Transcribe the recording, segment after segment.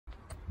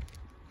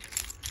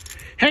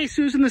Hey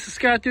Susan, this is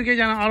Scott Duguay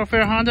down at Auto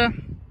Fair Honda.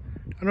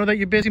 I know that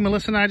you're busy.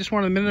 Melissa and I just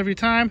wanted a minute of your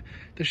time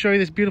to show you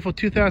this beautiful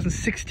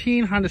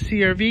 2016 Honda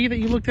CRV that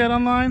you looked at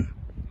online.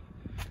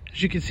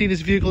 As you can see,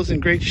 this vehicle is in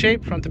great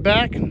shape, front to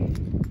back. I'll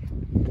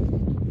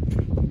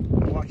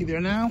walk you there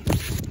now.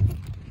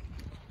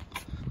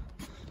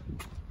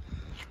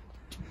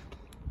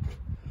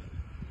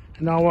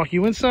 And now I'll walk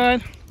you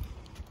inside.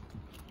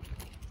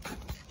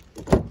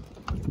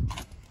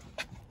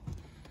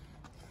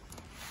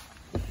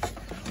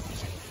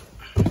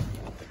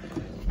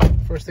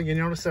 First thing you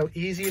notice how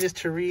easy it is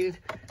to read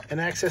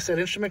and access that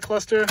instrument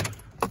cluster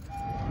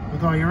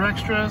with all your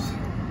extras.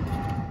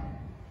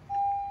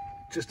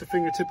 Just a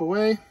fingertip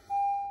away.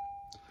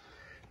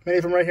 Many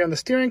of them right here on the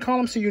steering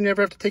column, so you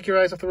never have to take your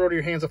eyes off the road or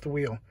your hands off the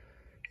wheel.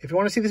 If you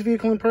want to see this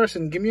vehicle in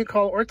person, give me a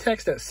call or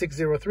text at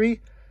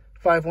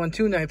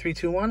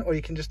 603-512-9321, or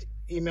you can just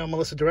email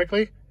Melissa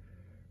directly.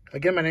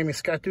 Again, my name is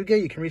Scott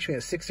Duguay. You can reach me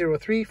at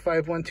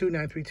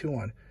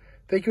 603-512-9321.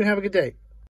 Thank you and have a good day.